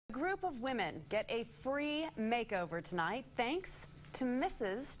A group of women get a free makeover tonight thanks to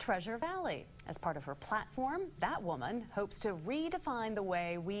Mrs. Treasure Valley. As part of her platform, that woman hopes to redefine the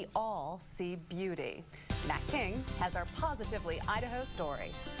way we all see beauty. Matt King has our Positively Idaho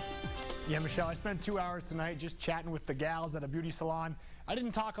story. Yeah, Michelle, I spent 2 hours tonight just chatting with the gals at a beauty salon. I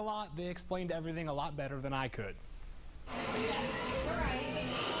didn't talk a lot. They explained everything a lot better than I could.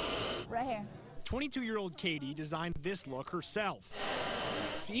 Right here. 22-year-old Katie designed this look herself.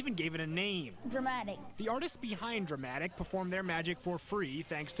 She even gave it a name. Dramatic. The artists behind Dramatic performed their magic for free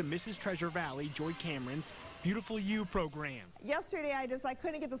thanks to Mrs. Treasure Valley, Joy Cameron's Beautiful You program. Yesterday, I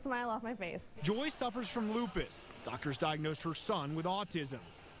couldn't get the smile off my face. Joy suffers from lupus. Doctors diagnosed her son with autism.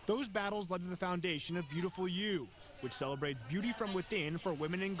 Those battles led to the foundation of Beautiful You, which celebrates beauty from within for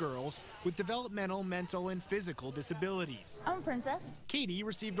women and girls with developmental, mental, and physical disabilities. I'm a princess. Katie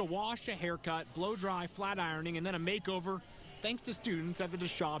received a wash, a haircut, blow-dry, flat ironing, and then a makeover thanks to students at the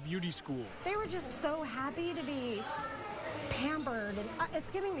DeShaw Beauty School. They were just so happy to be pampered. And it's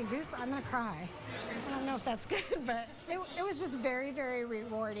giving me goose. I'm going to cry. I don't know if that's good, but it was just very, very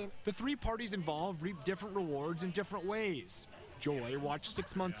rewarding. The three parties involved reaped different rewards in different ways. Joy watched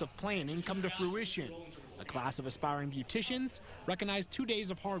 6 months of planning come to fruition. A class of aspiring beauticians recognized 2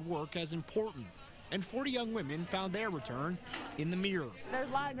 days of hard work as important. And 40 young women found their return in the mirror. There's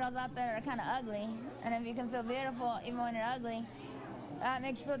a lot of girls out there that are kind of ugly, and if you can feel beautiful even when you're ugly, that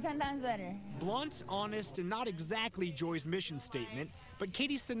makes you feel 10 times better. Blunt, honest, and not exactly Joy's mission statement, but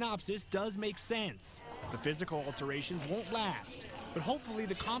Katie's synopsis does make sense. The physical alterations won't last, but hopefully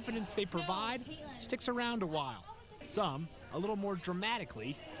the confidence they provide sticks around a while. Some a little more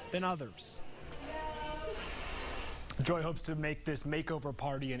dramatically than others. Joy hopes to make this makeover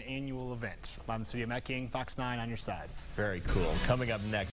party an annual event. I'm Matt King, Fox 9 on your side. Very cool. Coming up next.